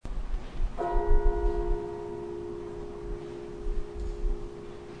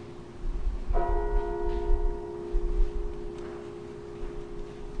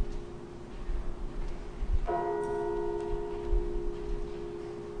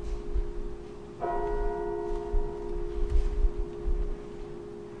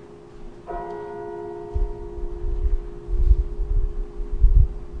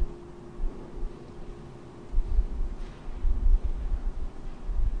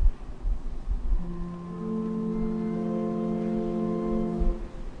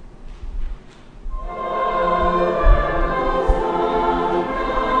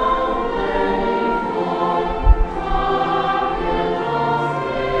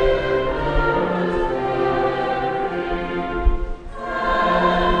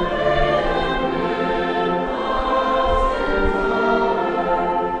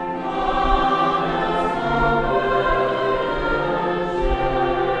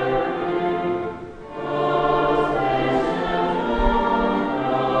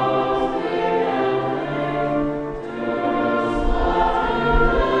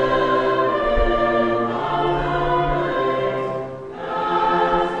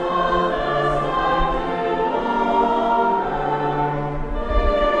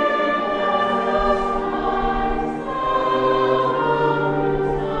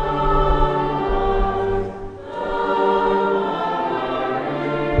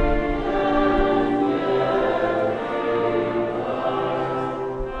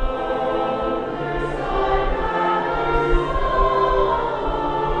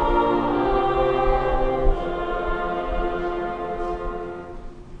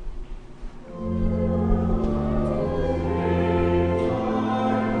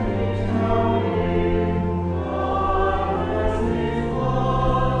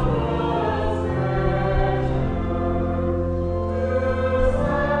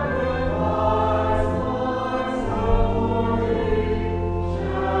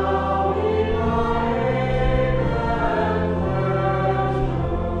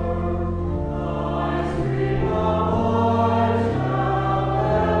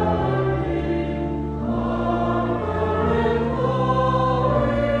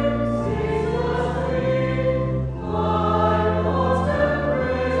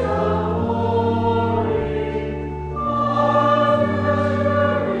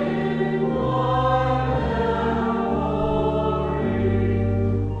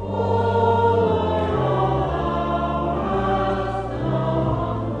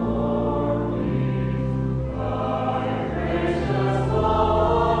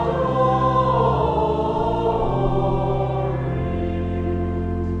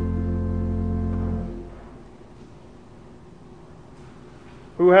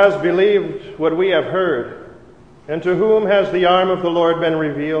Who has believed what we have heard? And to whom has the arm of the Lord been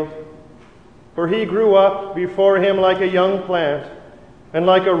revealed? For he grew up before him like a young plant, and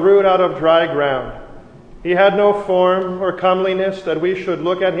like a root out of dry ground. He had no form or comeliness that we should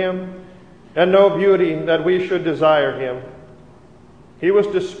look at him, and no beauty that we should desire him. He was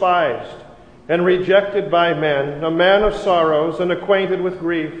despised and rejected by men, a man of sorrows and acquainted with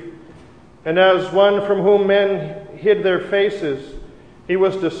grief. And as one from whom men hid their faces, he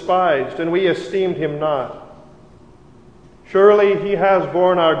was despised, and we esteemed him not. Surely he has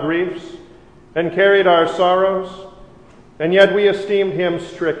borne our griefs and carried our sorrows, and yet we esteemed him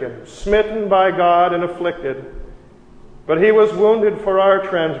stricken, smitten by God, and afflicted. But he was wounded for our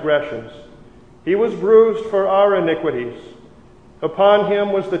transgressions. He was bruised for our iniquities. Upon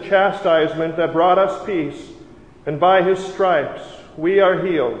him was the chastisement that brought us peace, and by his stripes we are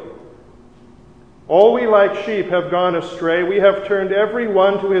healed. All we like sheep have gone astray. We have turned every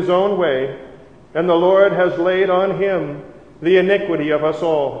one to his own way, and the Lord has laid on him the iniquity of us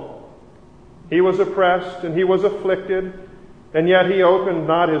all. He was oppressed and he was afflicted, and yet he opened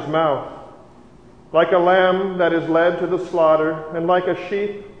not his mouth. Like a lamb that is led to the slaughter, and like a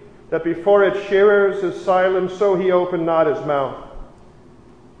sheep that before its shearers is silent, so he opened not his mouth.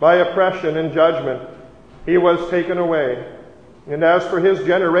 By oppression and judgment he was taken away. And as for his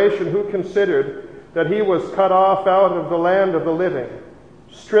generation, who considered that he was cut off out of the land of the living,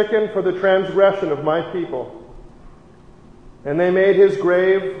 stricken for the transgression of my people. And they made his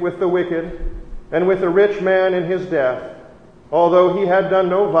grave with the wicked, and with a rich man in his death, although he had done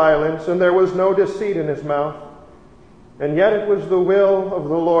no violence, and there was no deceit in his mouth. And yet it was the will of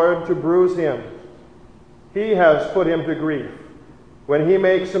the Lord to bruise him. He has put him to grief, when he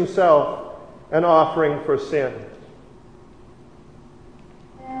makes himself an offering for sin.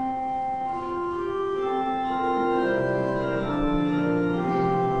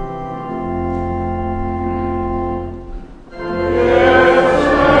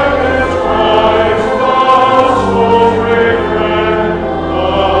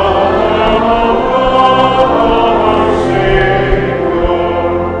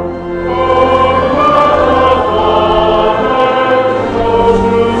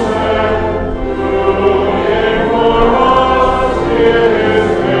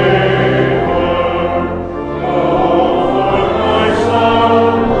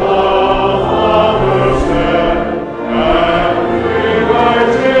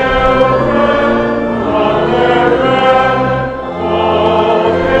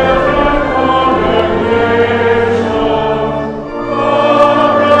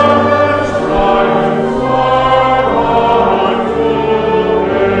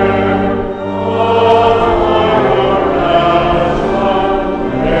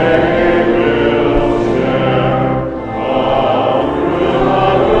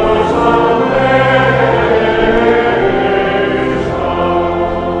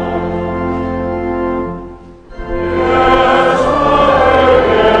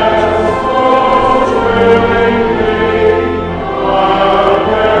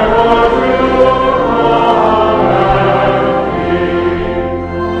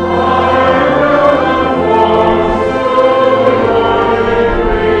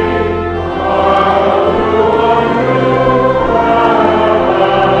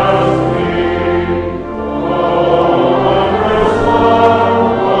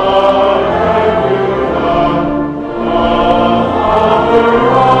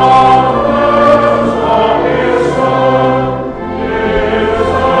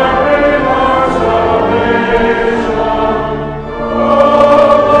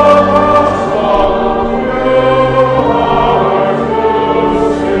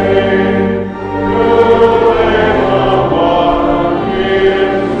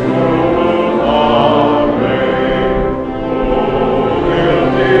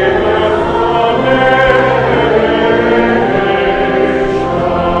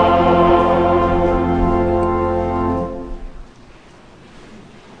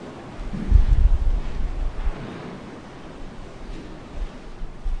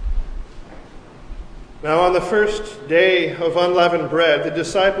 Now on the first day of unleavened bread, the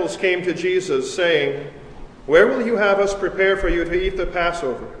disciples came to Jesus, saying, "Where will you have us prepare for you to eat the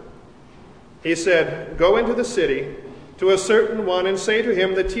Passover?" He said, "Go into the city to a certain one and say to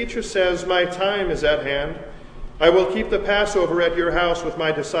him, 'The teacher says, my time is at hand. I will keep the Passover at your house with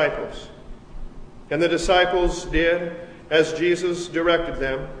my disciples.'" And the disciples did as Jesus directed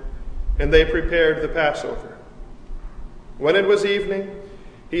them, and they prepared the Passover. When it was evening,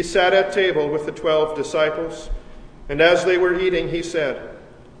 he sat at table with the 12 disciples, and as they were eating, he said,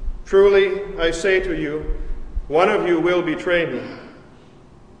 "Truly, I say to you, one of you will betray me."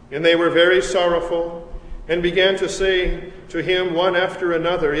 And they were very sorrowful, and began to say to him one after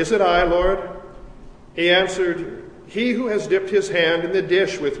another, "Is it I, Lord?" He answered, "He who has dipped his hand in the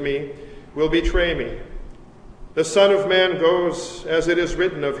dish with me will betray me. The Son of Man goes as it is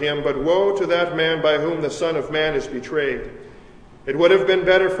written of him, but woe to that man by whom the Son of Man is betrayed. It would have been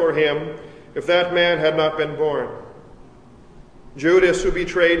better for him if that man had not been born." Judas, who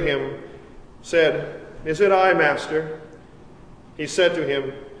betrayed him, said, "Is it I, Master?" He said to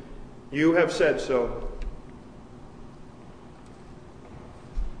him, "You have said so."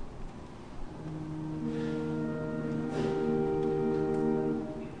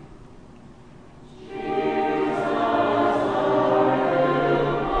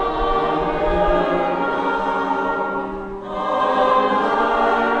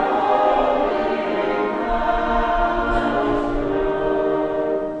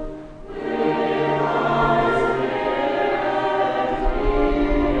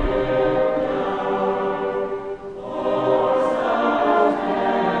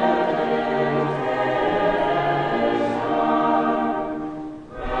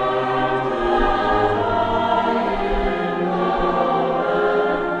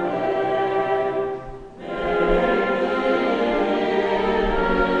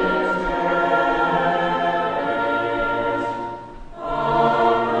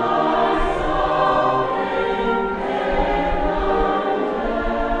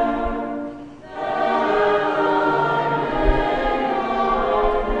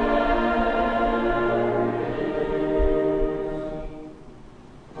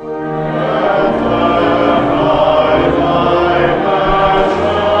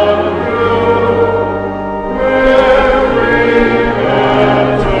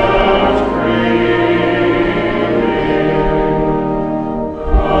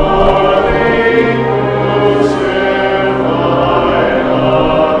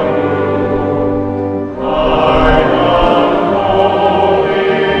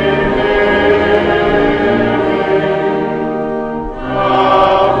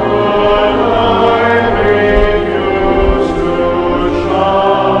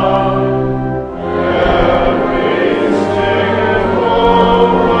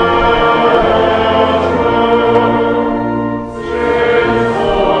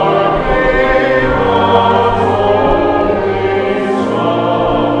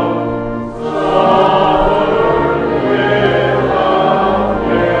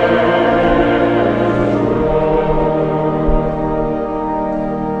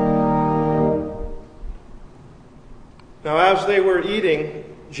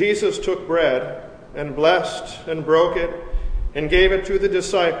 Jesus took bread and blessed and broke it and gave it to the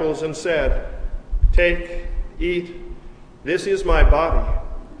disciples and said, "Take, eat, this is my body."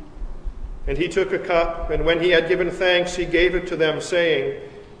 And he took a cup, and when he had given thanks, he gave it to them, saying,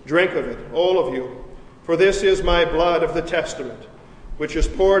 "Drink of it, all of you, for this is my blood of the testament, which is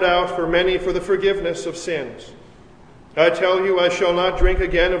poured out for many for the forgiveness of sins. I tell you, I shall not drink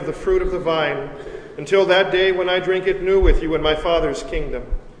again of the fruit of the vine until that day when I drink it new with you in my Father's kingdom."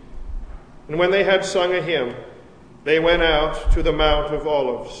 And when they had sung a hymn, they went out to the Mount of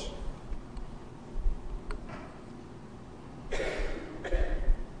Olives.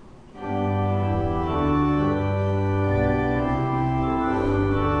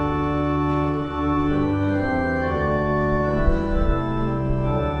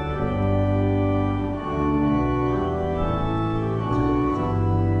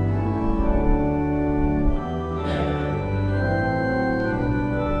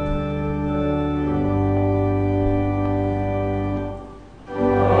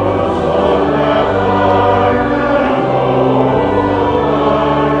 Oh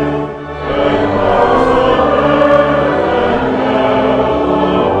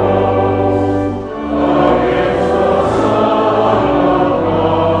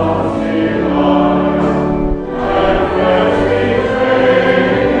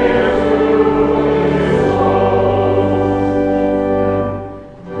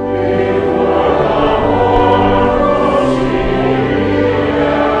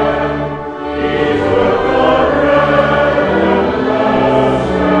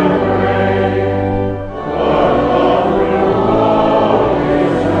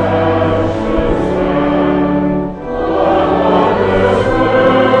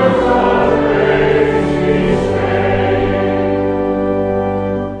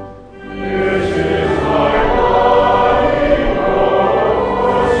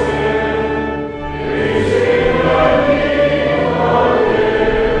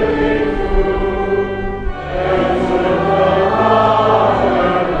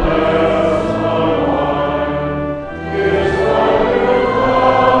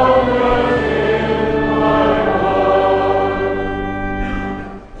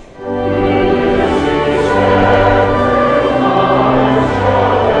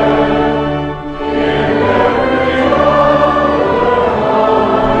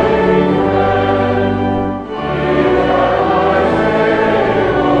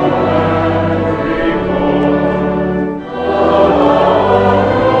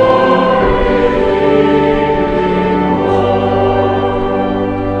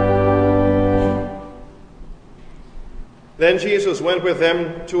went with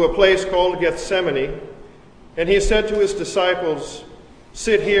them to a place called Gethsemane, and he said to his disciples,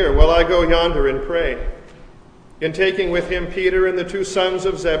 "Sit here while I go yonder and pray." And taking with him Peter and the 2 sons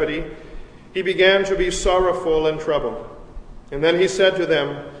of Zebedee, he began to be sorrowful and troubled. And then he said to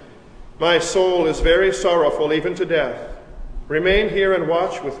them, "My soul is very sorrowful, even to death. Remain here and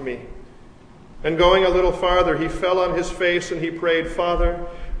watch with me." And going a little farther, he fell on his face and he prayed, "Father,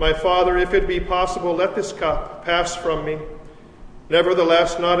 my Father, if it be possible, let this cup pass from me.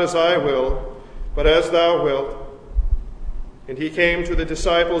 Nevertheless, not as I will, but as thou wilt." And he came to the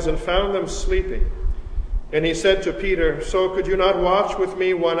disciples and found them sleeping. And he said to Peter, "So could you not watch with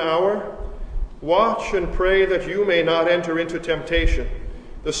me 1 hour? Watch and pray that you may not enter into temptation.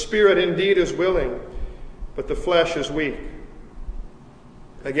 The spirit indeed is willing, but the flesh is weak."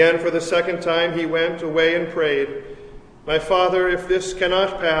 Again, for the 2nd time, he went away and prayed, "My Father, if this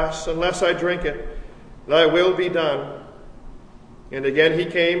cannot pass unless I drink it, thy will be done." And again he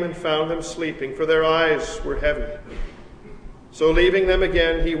came and found them sleeping, for their eyes were heavy. So leaving them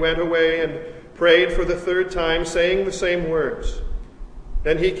again, he went away and prayed for the 3rd time, saying the same words.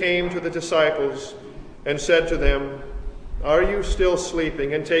 Then he came to the disciples and said to them, "Are you still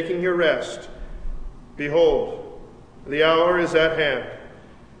sleeping and taking your rest? Behold, the hour is at hand,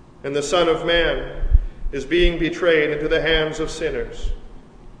 and the Son of Man is being betrayed into the hands of sinners.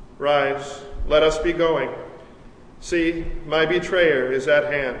 Rise, let us be going. See, my betrayer is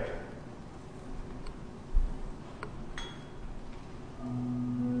at hand."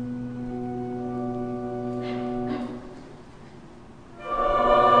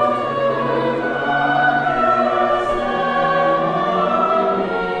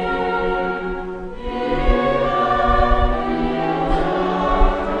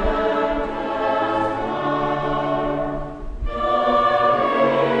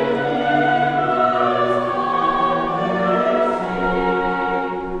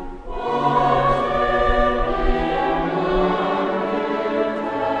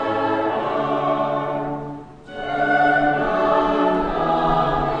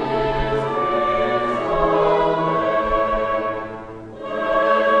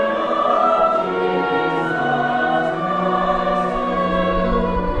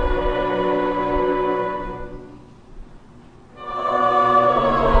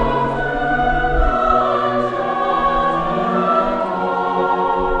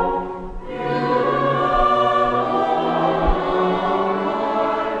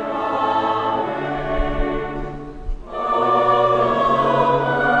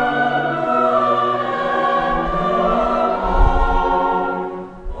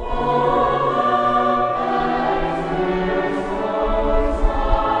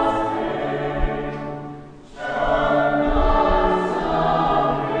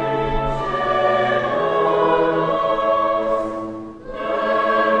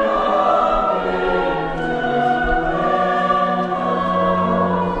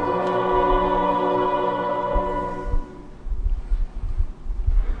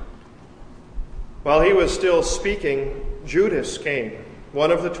 While he was still speaking, Judas came,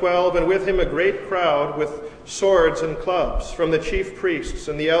 one of the 12, and with him a great crowd with swords and clubs from the chief priests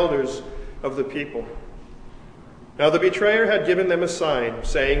and the elders of the people. Now the betrayer had given them a sign,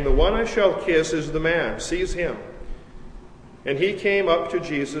 saying, "The one I shall kiss is the man. Seize him." And he came up to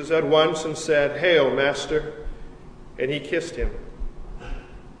Jesus at once and said, "Hail, Master!" And he kissed him.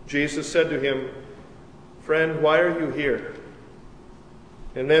 Jesus said to him, "Friend, why are you here?"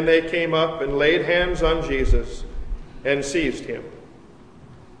 And then they came up and laid hands on Jesus and seized him.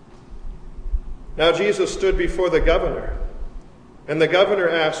 Now Jesus stood before the governor, and the governor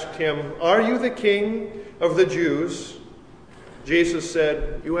asked him, "Are you the king of the Jews?" Jesus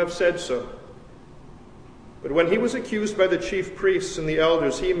said, "You have said so." But when he was accused by the chief priests and the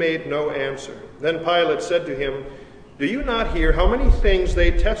elders, he made no answer. Then Pilate said to him, "Do you not hear how many things they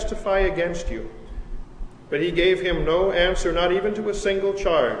testify against you?" But he gave him no answer, not even to a single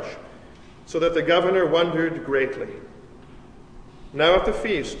charge, so that the governor wondered greatly. Now at the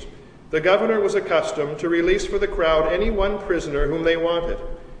feast, the governor was accustomed to release for the crowd any one prisoner whom they wanted.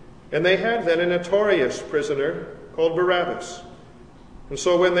 And they had then a notorious prisoner called Barabbas. And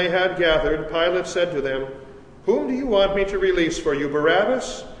so when they had gathered, Pilate said to them, "Whom do you want me to release for you,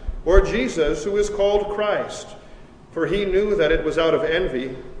 Barabbas or Jesus, who is called Christ?" For he knew that it was out of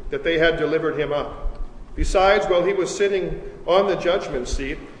envy that they had delivered him up. Besides, while he was sitting on the judgment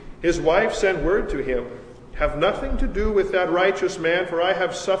seat, his wife sent word to him, "Have nothing to do with that righteous man, for I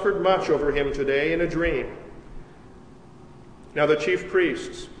have suffered much over him today in a dream." Now the chief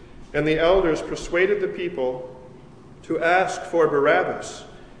priests and the elders persuaded the people to ask for Barabbas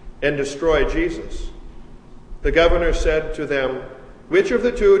and destroy Jesus. The governor said to them, "Which of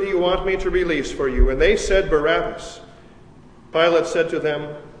the two do you want me to release for you?" And they said, "Barabbas." Pilate said to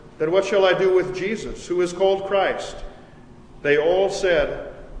them, "Then what shall I do with Jesus, who is called Christ?" They all said,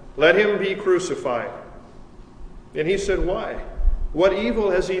 "Let him be crucified." And he said, "Why? What evil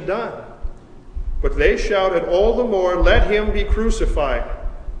has he done?" But they shouted all the more, "Let him be crucified."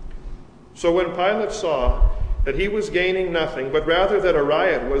 So when Pilate saw that he was gaining nothing, but rather that a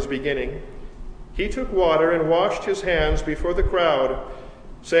riot was beginning, he took water and washed his hands before the crowd,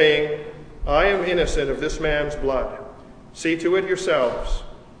 saying, "I am innocent of this man's blood. See to it yourselves."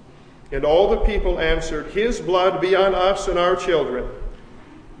 And all the people answered, "His blood be on us and our children."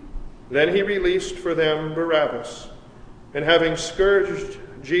 Then he released for them Barabbas, and having scourged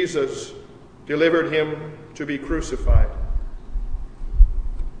Jesus, delivered him to be crucified.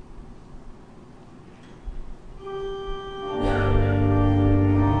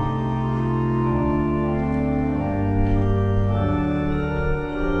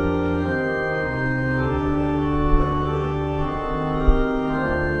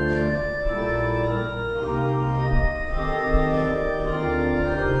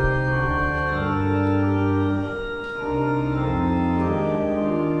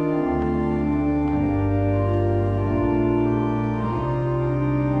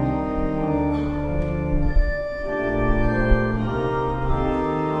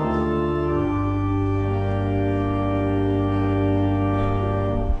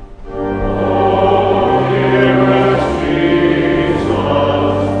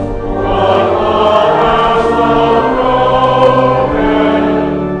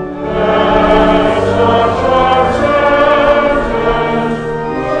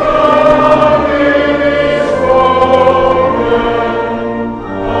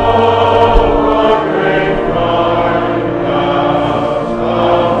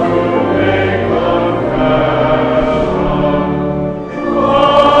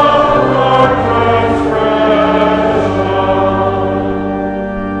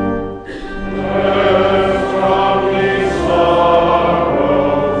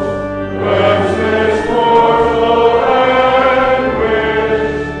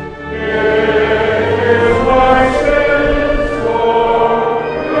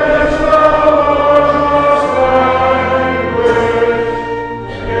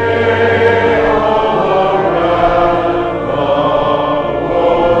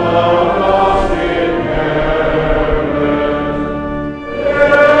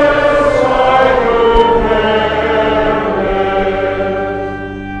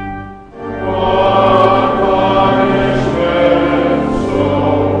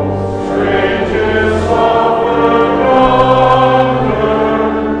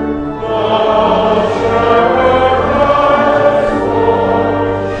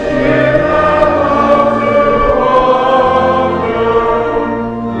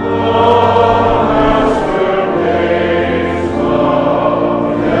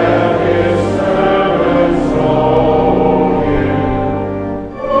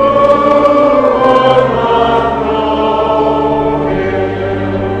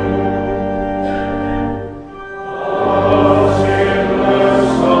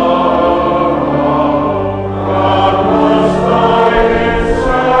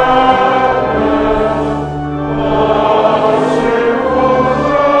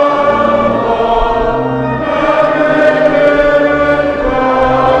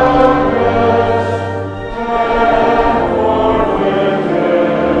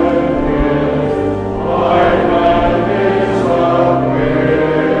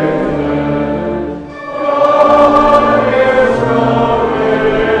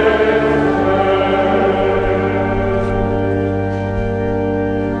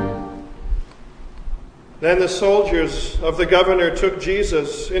 Then the soldiers of the governor took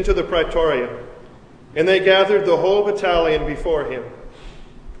Jesus into the praetorium, and they gathered the whole battalion before him.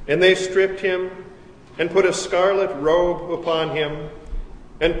 And they stripped him and put a scarlet robe upon him,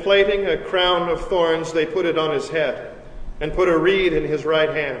 and plaiting a crown of thorns, they put it on his head, and put a reed in his right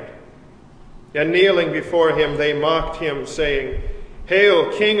hand. And kneeling before him, they mocked him, saying,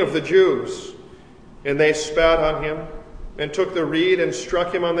 "Hail, King of the Jews!" And they spat on him, and took the reed and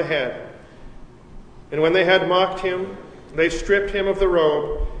struck him on the head. And when they had mocked him, they stripped him of the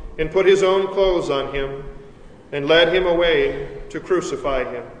robe, and put his own clothes on him, and led him away to crucify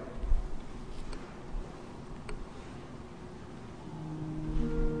him.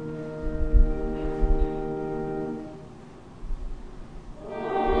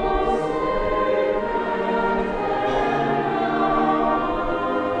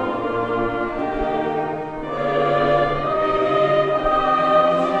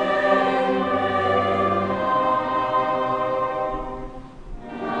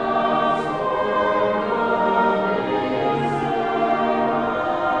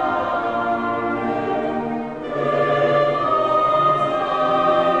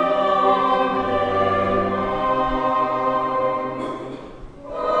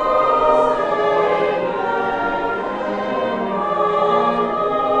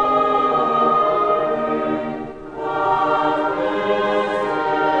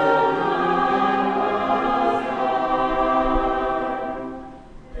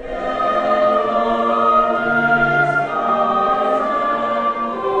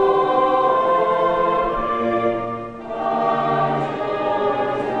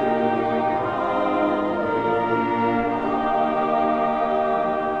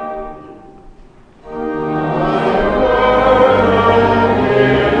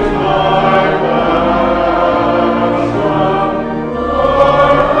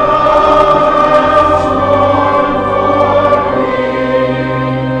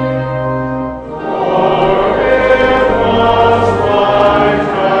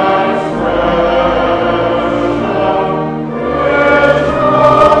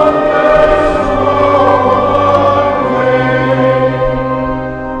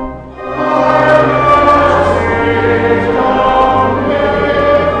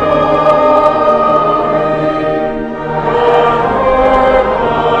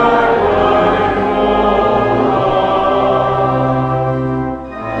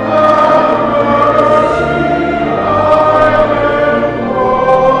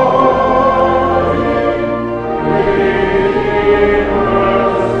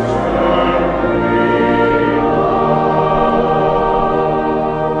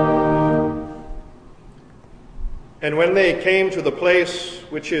 And when they came to the place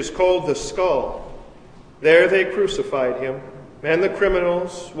which is called the Skull, there they crucified him, and the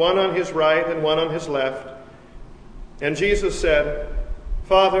criminals, one on his right and one on his left. And Jesus said,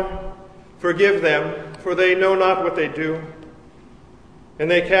 Father, forgive them, for they know not what they do. And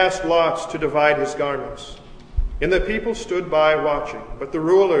they cast lots to divide his garments. And the people stood by watching, but the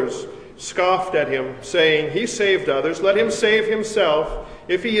rulers scoffed at him, saying, He saved others, let him save himself,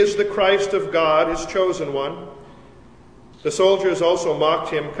 if he is the Christ of God, his chosen one. The soldiers also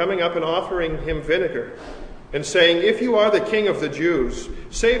mocked him, coming up and offering him vinegar, and saying, If you are the king of the Jews,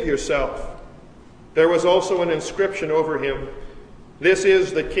 save yourself. There was also an inscription over him, This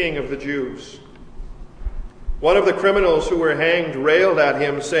is the King of the Jews. One of the criminals who were hanged railed at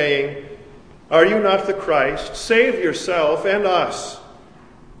him, saying, Are you not the Christ? Save yourself and us.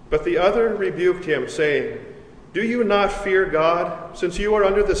 But the other rebuked him, saying, Do you not fear God, since you are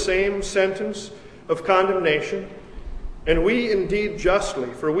under the same sentence of condemnation? And we indeed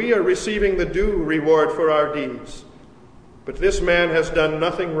justly, for we are receiving the due reward for our deeds. But this man has done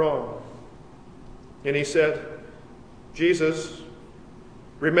nothing wrong. And he said, Jesus,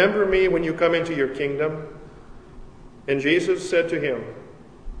 remember me when you come into your kingdom. And Jesus said to him,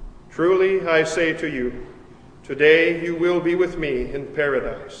 Truly I say to you, today you will be with me in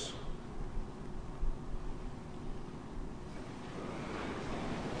paradise.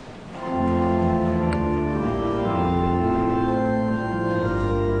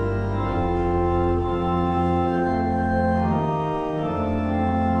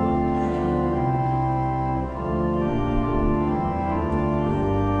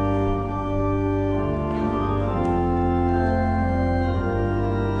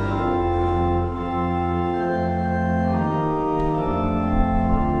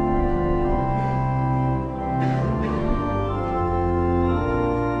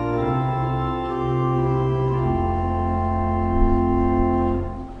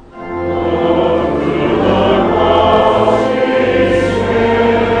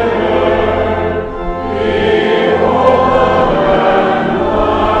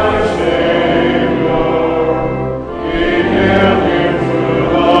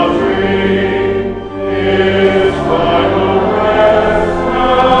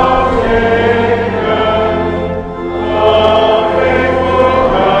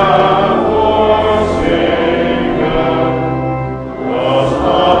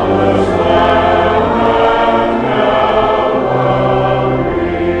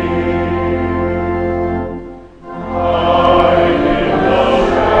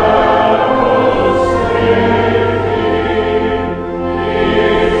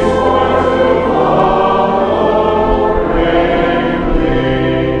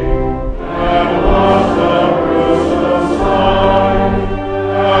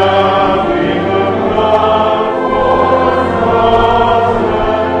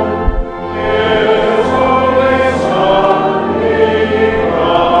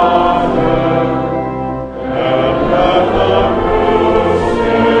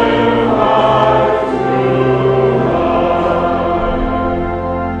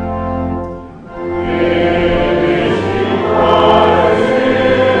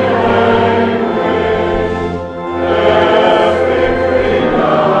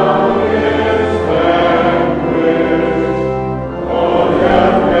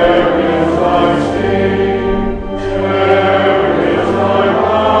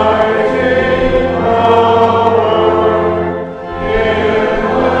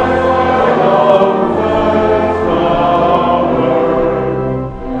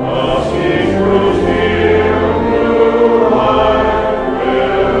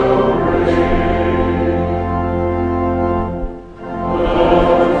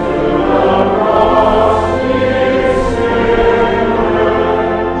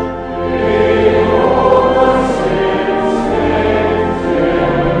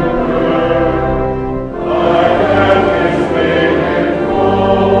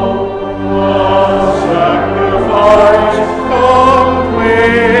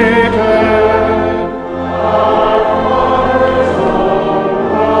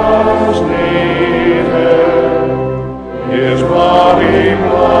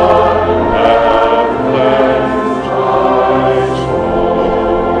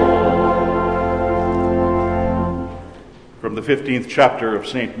 From the 15th chapter of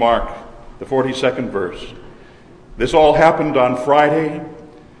St. Mark, the 42nd verse. This all happened on Friday,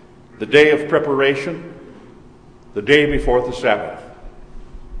 the day of preparation, the day before the Sabbath.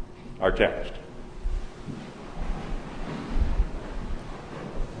 Our text.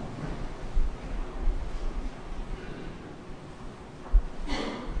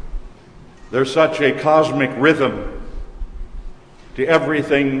 There's such a cosmic rhythm to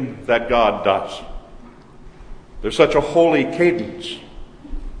everything that God does. There's such a holy cadence.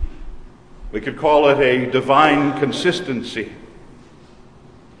 We could call it a divine consistency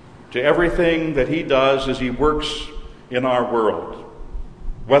to everything that he does as he works in our world,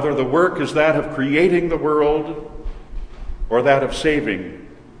 whether the work is that of creating the world or that of saving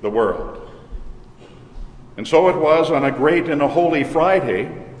the world. And so it was on a great and a holy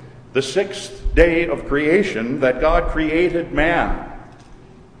Friday, the 6th day of creation, that God created man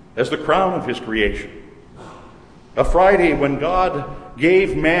as the crown of his creation. A Friday when God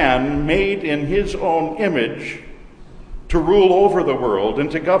gave man, made in his own image, to rule over the world and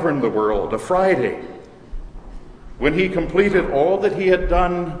to govern the world. A Friday when he completed all that he had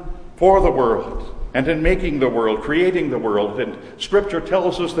done for the world and in making the world, creating the world. And Scripture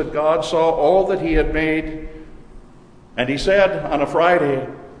tells us that God saw all that he had made, and he said on a Friday,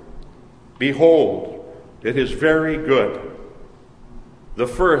 "Behold, it is very good." The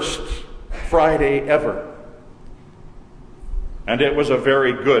first Friday ever. And it was a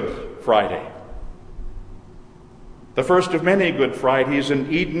very good Friday. The first of many Good Fridays in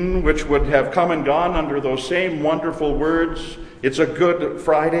Eden, which would have come and gone under those same wonderful words. It's a good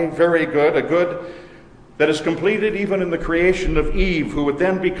Friday, very good, a good that is completed even in the creation of Eve, who would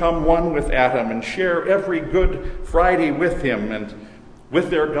then become one with Adam and share every Good Friday with him and with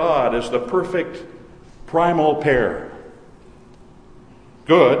their God as the perfect primal pair.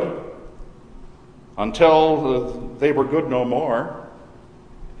 Good until they were good no more.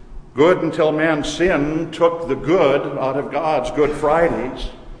 Good until man's sin took the good out of God's Good Fridays.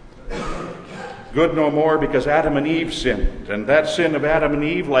 Good no more because Adam and Eve sinned. And that sin of Adam and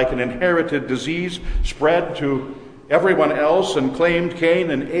Eve, like an inherited disease, spread to everyone else and claimed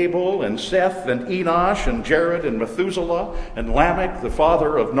Cain and Abel and Seth and Enosh and Jared and Methuselah and Lamech, the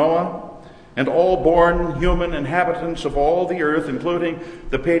father of Noah, and all born human inhabitants of all the earth, including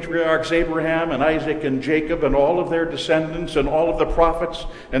the patriarchs Abraham and Isaac and Jacob and all of their descendants and all of the prophets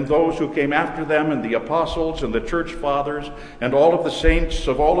and those who came after them and the apostles and the church fathers and all of the saints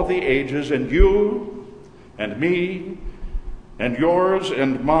of all of the ages, and you and me and yours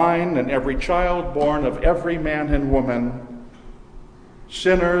and mine and every child born of every man and woman,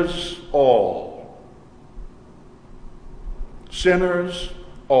 sinners all. Sinners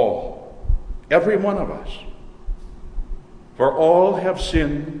all. Every one of us. For all have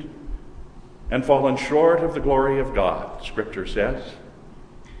sinned and fallen short of the glory of God, Scripture says.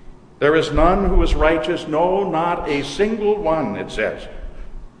 There is none who is righteous, no, not a single one, it says.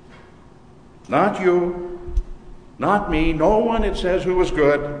 Not you, not me, no one, it says, who is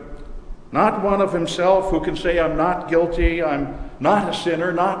good. Not one of himself who can say, I'm not guilty, I'm not a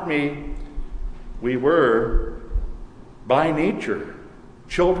sinner, not me. We were, by nature,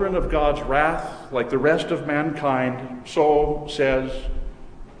 children of God's wrath, like the rest of mankind, so says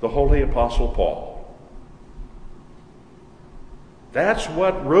the Holy Apostle Paul. That's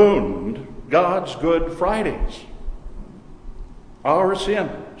what ruined God's Good Fridays. Our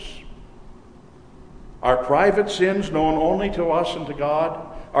sins. Our private sins known only to us and to God.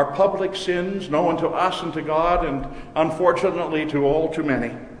 Our public sins known to us and to God, and unfortunately to all too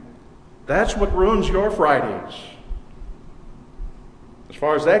many. That's what ruins your Fridays. As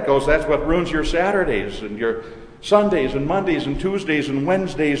far as that goes, that's what ruins your Saturdays and your Sundays and Mondays and Tuesdays and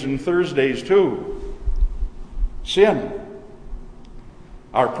Wednesdays and Thursdays too. Sin.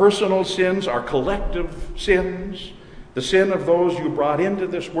 Our personal sins, our collective sins, the sin of those you brought into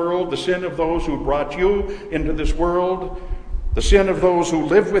this world, the sin of those who brought you into this world, the sin of those who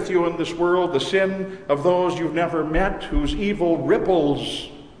live with you in this world, the sin of those you've never met, whose evil ripples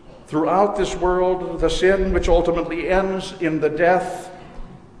throughout this world, the sin which ultimately ends in the death,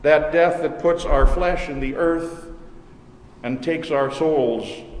 that death that puts our flesh in the earth and takes our souls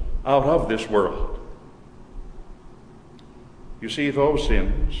out of this world. You see, those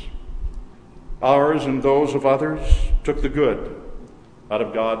sins, ours and those of others, took the good out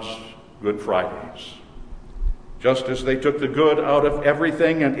of God's Good Fridays. Just as they took the good out of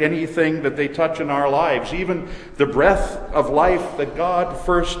everything and anything that they touch in our lives, even the breath of life that God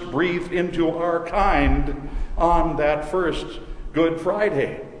first breathed into our kind on that first Good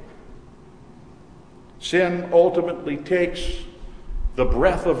Friday. Sin ultimately takes the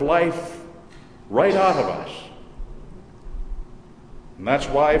breath of life right out of us. And that's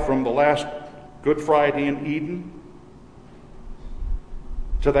why from the last Good Friday in Eden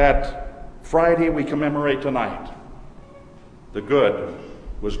to that Friday we commemorate tonight, the good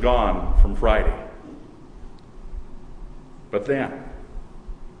was gone from Friday. But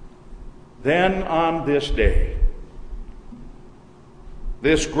then on this day,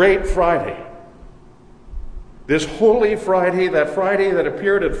 this great Friday, this Holy Friday, that Friday that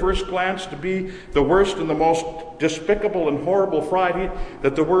appeared at first glance to be the worst and the most despicable and horrible Friday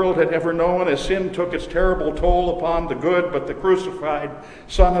that the world had ever known, as sin took its terrible toll upon the good but the crucified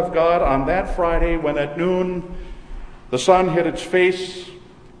Son of God, on that Friday when at noon the sun hid its face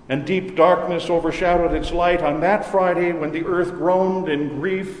and deep darkness overshadowed its light, on that Friday when the earth groaned in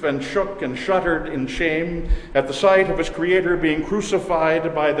grief and shook and shuddered in shame at the sight of its Creator being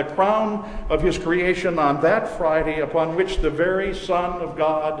crucified by the crown of his creation, on that Friday upon which the very Son of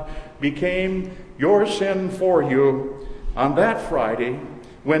God became your sin for you, on that Friday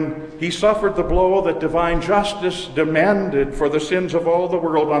when he suffered the blow that divine justice demanded for the sins of all the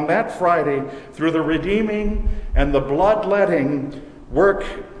world, on that Friday, through the redeeming and the bloodletting work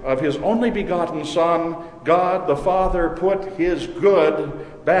of his only begotten Son, God the Father put his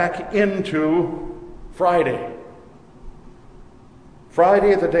good back into Friday.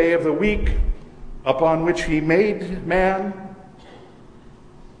 Friday, the day of the week upon which he made man,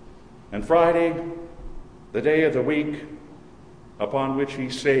 and Friday, the day of the week upon which he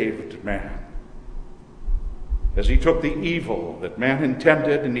saved man. As he took the evil that man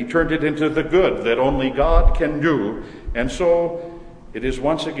intended and he turned it into the good that only God can do. And so it is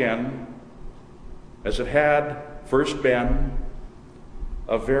once again, as it had first been,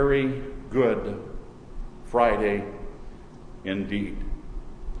 a very good Friday indeed.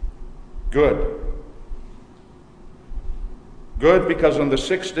 Good. Good because on the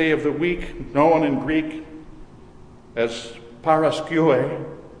sixth day of the week, known in Greek as Paraskue,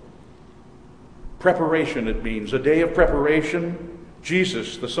 preparation it means, a day of preparation,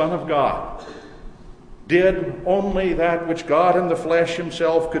 Jesus, the Son of God, did only that which God in the flesh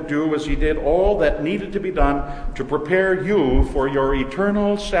himself could do, as he did all that needed to be done to prepare you for your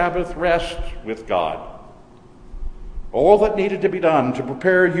eternal Sabbath rest with God. All that needed to be done to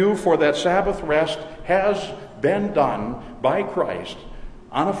prepare you for that Sabbath rest has been done by Christ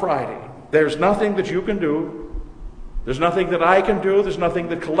on a Friday. There's nothing that you can do. There's nothing that I can do. There's nothing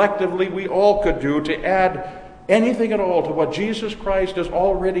that collectively we all could do to add anything at all to what Jesus Christ has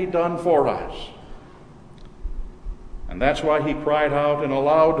already done for us. And that's why he cried out in a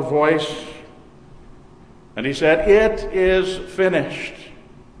loud voice, and he said, "It is finished."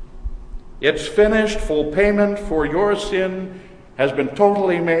 It's finished. Full payment for your sin has been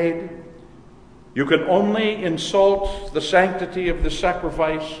totally made. You can only insult the sanctity of the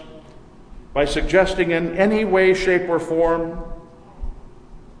sacrifice by suggesting in any way, shape, or form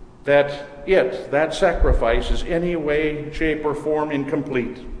that sacrifice is any way, shape, or form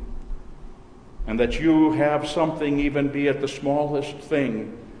incomplete, and that you have something, even be it the smallest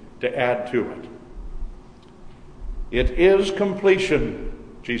thing, to add to it. It is completion,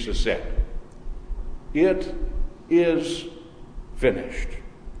 Jesus said. It is finished.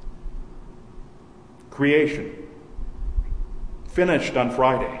 Creation, finished on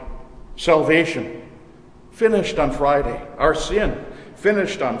Friday. Salvation, finished on Friday. Our sin,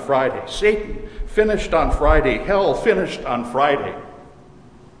 finished on Friday. Satan, finished on Friday. Hell, finished on Friday.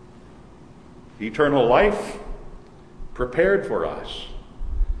 Eternal life, prepared for us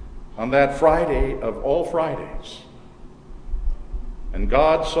on that Friday of all Fridays. And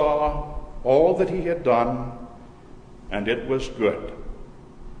God saw all that he had done, and it was good.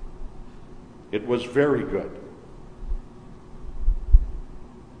 It was very good.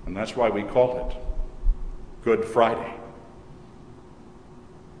 And that's why we call it Good Friday.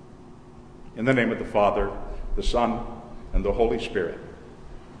 In the name of the Father, the Son, and the Holy Spirit.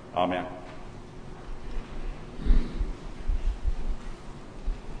 Amen.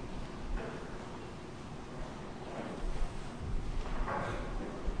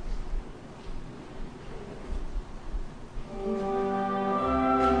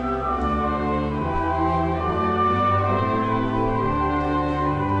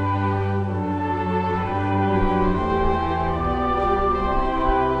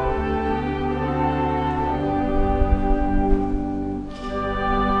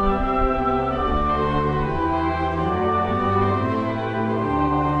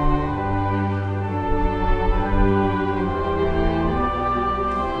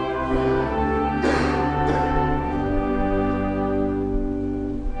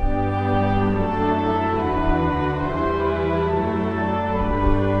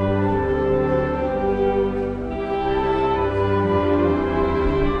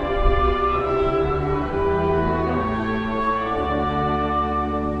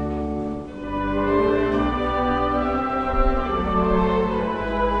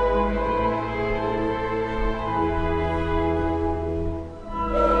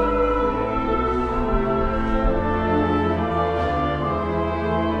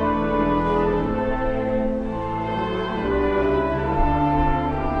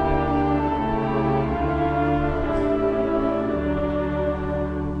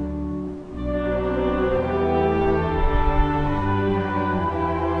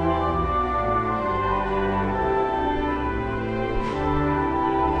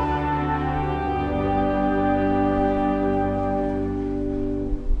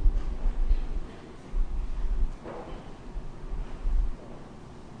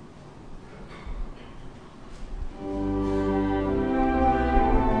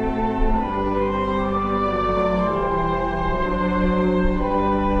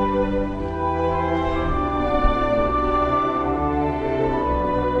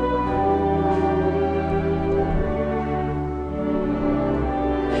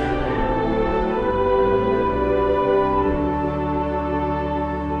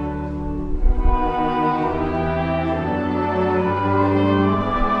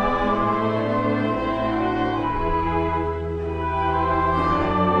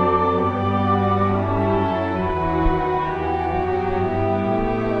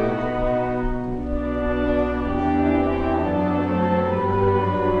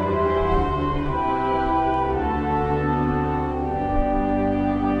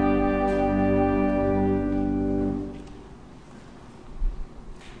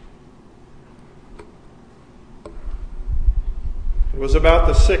 was about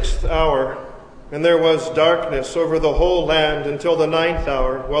the 6th hour, and there was darkness over the whole land until the 9th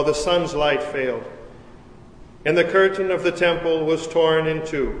hour, while the sun's light failed. And the curtain of the temple was torn in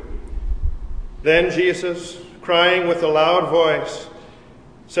two. Then Jesus, crying with a loud voice,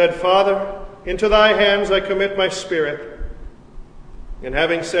 said, "Father, into thy hands I commit my spirit." And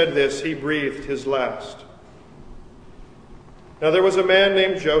having said this, he breathed his last. Now there was a man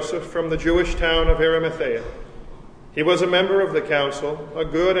named Joseph from the Jewish town of Arimathea. He was a member of the council, a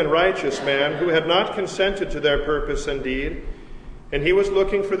good and righteous man who had not consented to their purpose and deed, and he was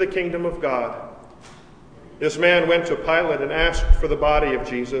looking for the kingdom of God. This man went to Pilate and asked for the body of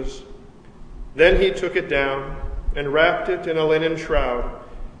Jesus. Then he took it down and wrapped it in a linen shroud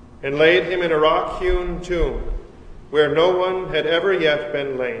and laid him in a rock-hewn tomb where no one had ever yet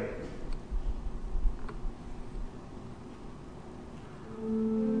been laid.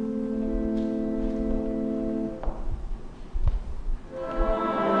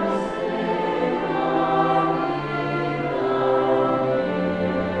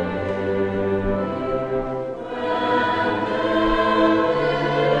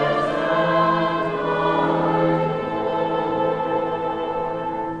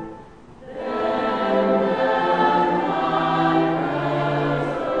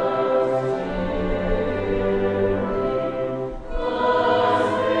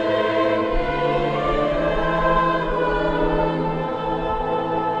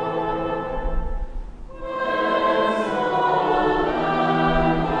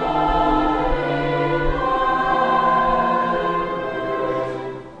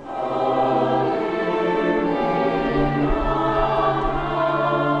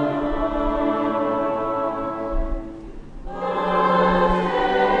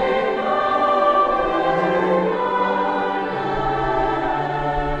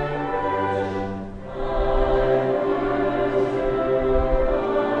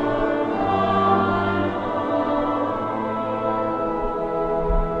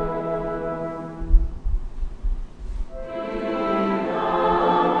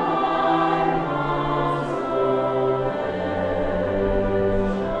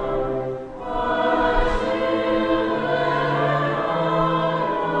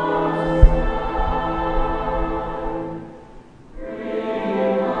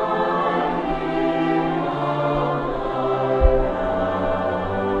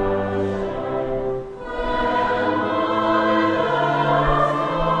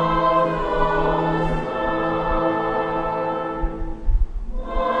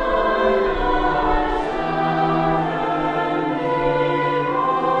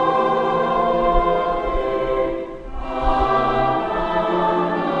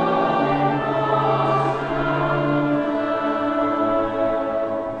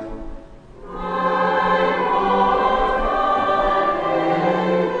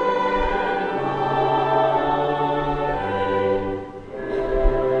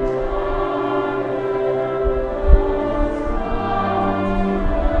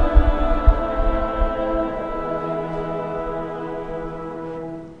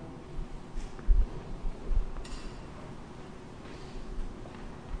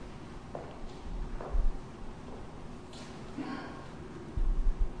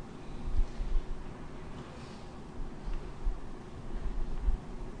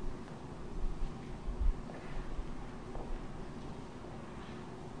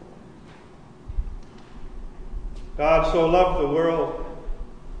 God so loved the world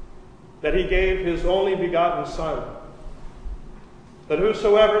that he gave his only begotten Son, that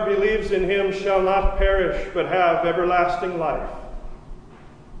whosoever believes in him shall not perish but have everlasting life.